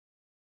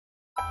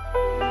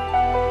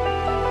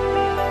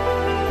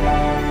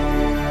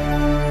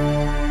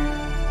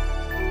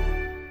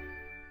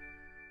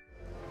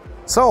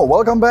So,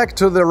 welcome back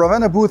to the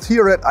Ravenna booth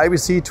here at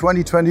IBC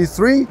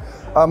 2023.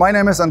 My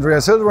name is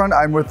Andreas Hildebrand,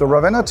 I'm with the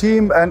Ravenna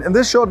team, and in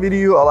this short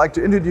video I'd like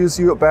to introduce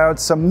you about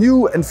some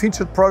new and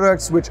featured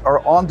products which are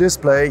on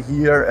display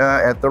here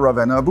at the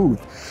Ravenna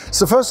booth.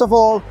 So first of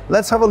all,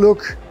 let's have a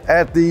look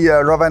at the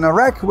Ravenna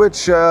Rack,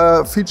 which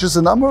features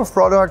a number of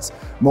products.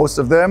 Most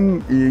of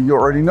them you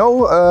already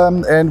know,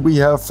 and we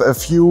have a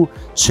few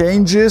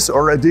changes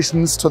or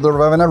additions to the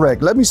Ravenna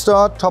Rack. Let me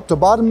start top to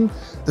bottom.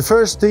 The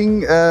first thing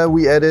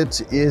we added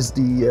is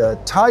the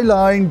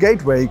Thailand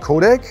Gateway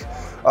codec.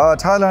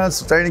 Thailand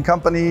is a trading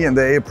company and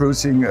they are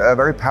producing a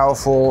very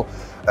powerful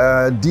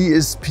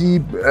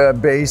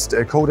DSP-based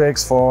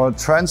codecs for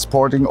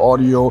transporting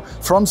audio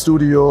from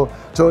studio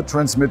to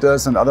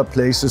transmitters and other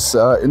places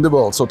in the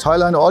world. So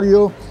Thailand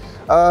Audio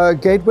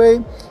Gateway.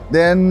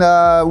 Then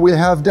we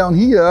have down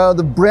here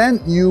the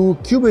brand new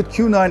Qubit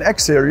Q9X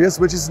series,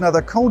 which is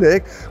another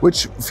codec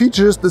which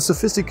features the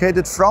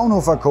sophisticated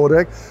Fraunhofer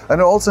codec,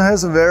 and it also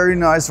has a very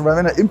nice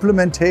Ravenna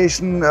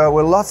implementation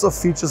with lots of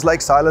features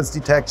like silence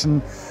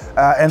detection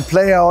and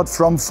play out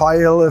from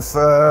file if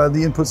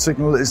the input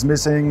signal is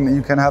missing.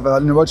 You can have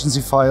an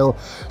emergency file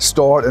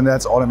stored and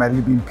that's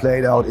automatically being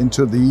played out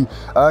into the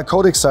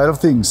codec side of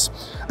things.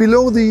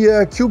 Below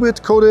the Qubit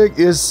codec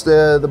is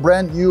the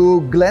brand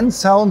new Glen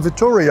Sound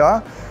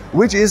Vittoria,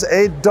 which is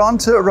a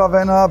Dante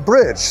Ravenna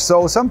bridge.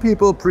 So some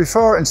people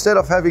prefer, instead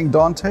of having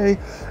Dante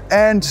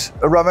and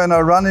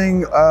Ravenna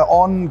running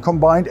on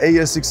combined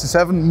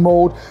AES67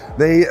 mode,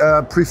 they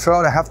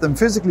prefer to have them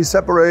physically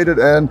separated,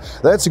 and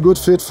that's a good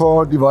fit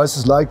for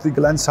devices like the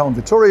Glen Sound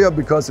Vittoria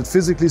because it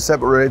physically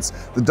separates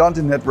the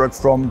Dante network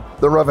from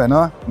the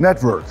Ravenna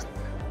network.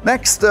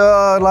 Next,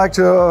 I'd like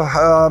to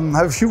have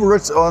a few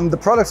words on the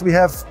products we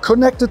have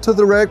connected to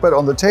the rack but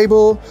on the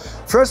table.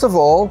 First of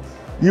all,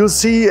 you'll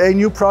see a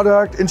new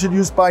product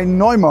introduced by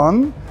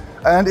Neumann.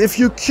 And if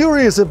you're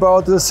curious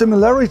about the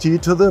similarity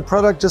to the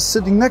product just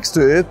sitting next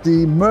to it,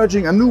 the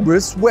Merging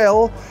Anubis,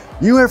 well,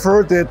 you have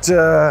heard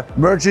that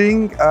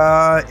Merging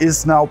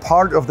is now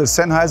part of the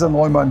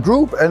Sennheiser-Neumann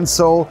group. And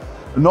so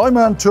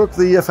Neumann took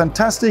the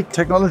fantastic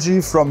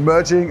technology from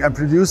Merging and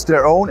produced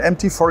their own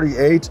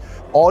MT48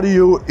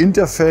 audio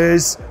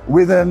interface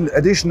with an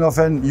addition of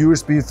an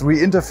USB 3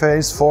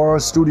 interface for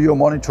studio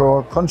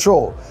monitor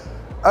control.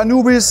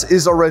 Anubis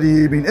is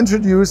already been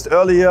introduced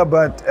earlier,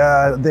 but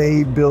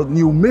they built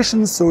new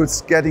missions, so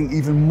it's getting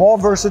even more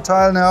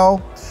versatile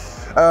now.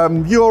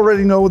 You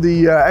already know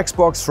the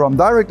Xbox from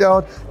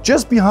DirectOut.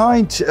 Just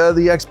behind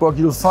the Xbox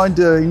you'll find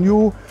a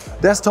new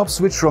desktop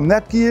switch from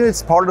Netgear.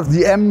 It's part of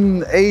the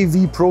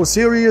MAV Pro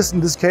series.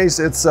 In this case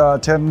it's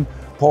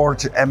 10-port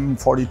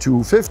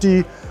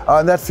M4250.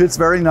 And that fits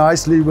very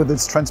nicely with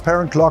its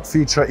transparent clock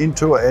feature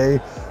into a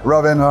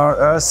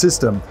Ravenna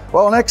system.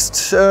 Well,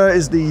 next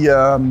is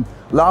the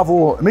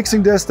Lavo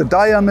mixing desk, the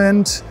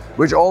Diamond,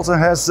 which also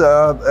has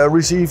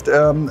received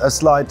a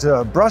slight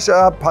brush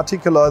up.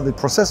 Particularly the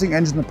processing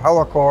engine, the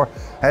power core,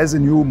 has a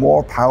new,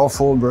 more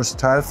powerful,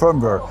 versatile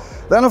firmware.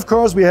 Then of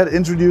course we had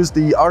introduced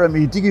the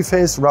RME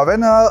Digiface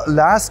Ravenna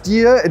last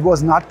year. It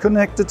was not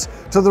connected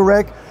to the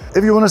rack.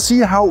 If you want to see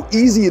how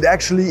easy it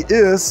actually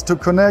is to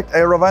connect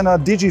a Ravenna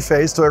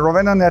Digiface to a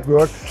Ravenna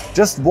network,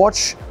 just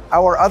watch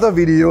our other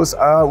videos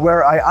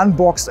where I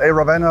unboxed a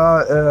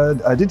Ravenna,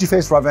 a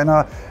Digiface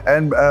Ravenna,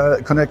 and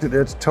connected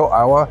it to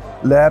our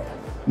lab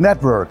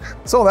network.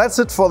 So that's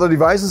it for the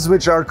devices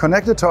which are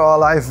connected to our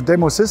live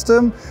demo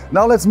system.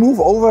 Now let's move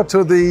over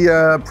to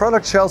the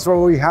product shelves where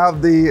we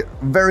have the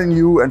very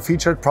new and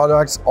featured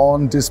products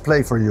on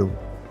display for you.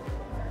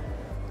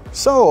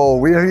 So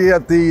we're here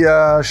at the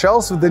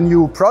shelves with the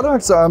new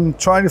products. I'm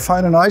trying to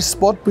find a nice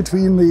spot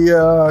between the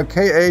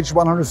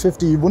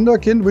KH150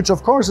 Wunderkind, which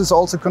of course is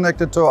also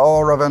connected to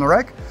our Ravenna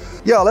Rack.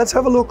 Yeah, let's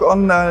have a look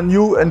on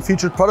new and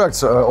featured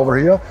products over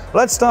here.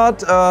 Let's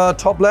start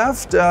top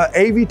left.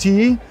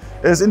 AVT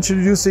is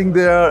introducing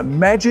their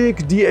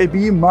Magic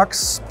DAB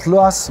Max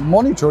Plus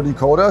monitor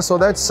decoder. So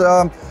that's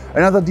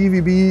another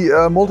DVB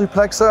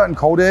multiplexer and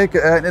codec,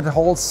 and it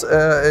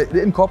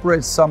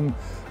incorporates some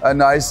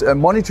nice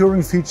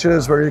monitoring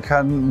features where you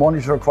can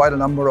monitor quite a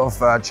number of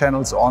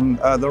channels on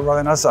the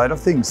Ravenna side of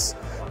things.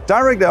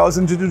 DirectOut is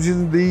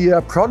introducing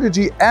the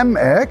Prodigy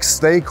MX.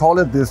 They call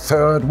it the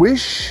third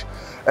wish.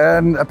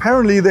 And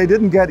apparently they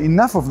didn't get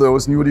enough of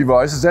those new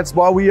devices. That's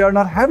why we are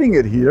not having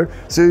it here.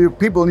 So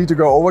people need to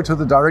go over to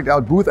the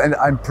DirectOut booth, and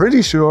I'm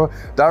pretty sure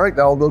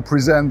DirectOut will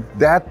present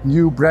that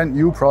new, brand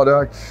new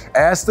product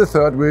as the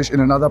third wish in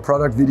another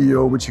product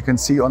video, which you can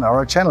see on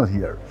our channel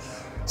here.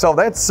 So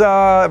that's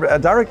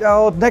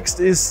DirectOut.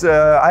 Next is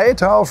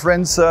Aeta, our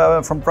friends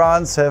from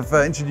France, have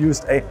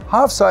introduced a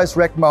half-size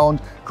rack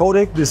mount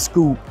codec, the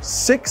Scoop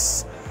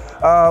 6,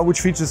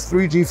 which features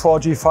 3G,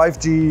 4G,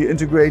 5G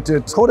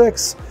integrated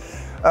codecs.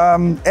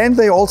 And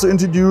they also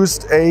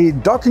introduced a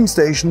docking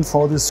station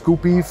for the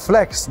Scoopy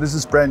Flex. This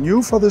is brand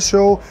new for the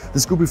show. The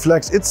Scoopy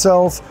Flex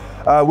itself,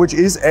 which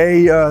is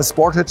a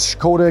Sportage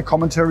codec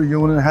commentary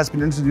unit, has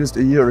been introduced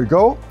a year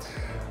ago.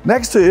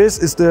 Next to this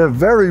is the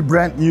very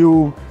brand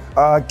new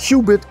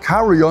qubit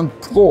Carrion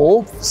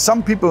Pro.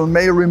 Some people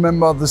may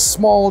remember the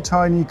small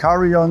tiny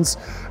Carrions,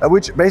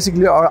 which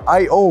basically are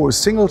I/O,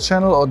 single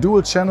channel or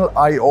dual channel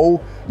I/O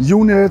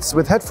units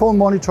with headphone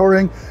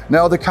monitoring.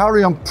 Now the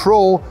Carrion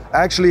Pro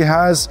actually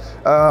has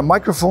a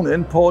microphone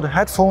input,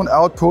 headphone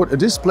output, a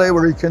display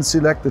where you can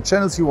select the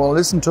channels you want to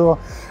listen to,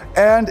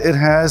 and it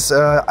has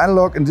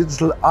analog and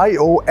digital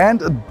I/O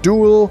and a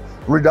dual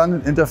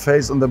redundant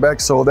interface on the back,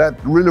 so that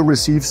really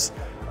receives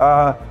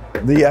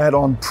the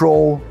add-on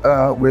Pro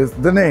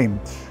with the name.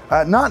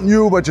 Not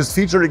new, but just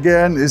featured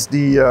again is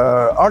the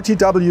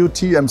RTW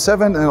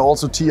TM7 and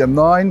also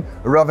TM9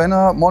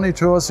 Ravenna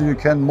monitor, so you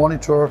can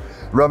monitor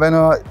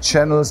Ravenna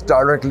channels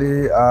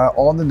directly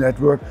on the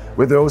network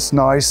with those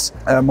nice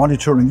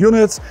monitoring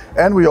units.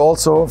 And we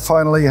also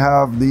finally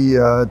have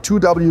the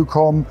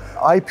 2WCOM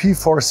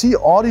IP4C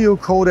audio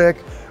codec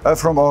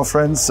from our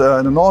friends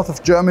in the north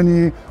of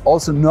Germany.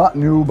 Also not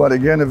new, but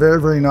again, a very,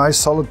 very nice,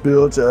 solid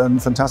build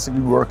and fantastically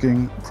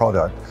working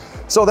product.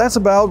 So that's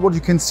about what you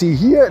can see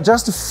here.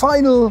 Just a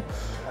final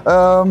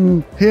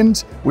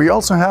hint, we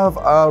also have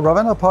a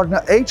Ravenna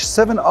partner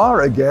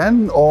H7R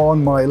again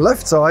on my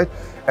left side,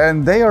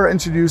 and they are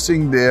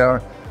introducing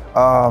their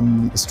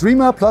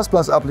Streamer++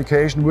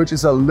 application, which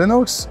is a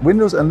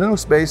Windows and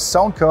Linux-based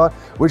sound card,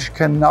 which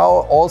can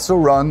now also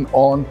run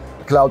on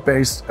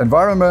cloud-based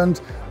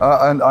environment,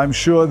 and I'm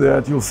sure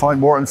that you'll find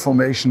more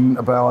information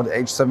about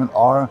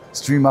H7R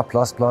Streamer++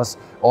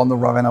 on the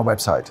Ravenna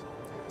website.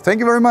 Thank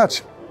you very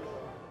much.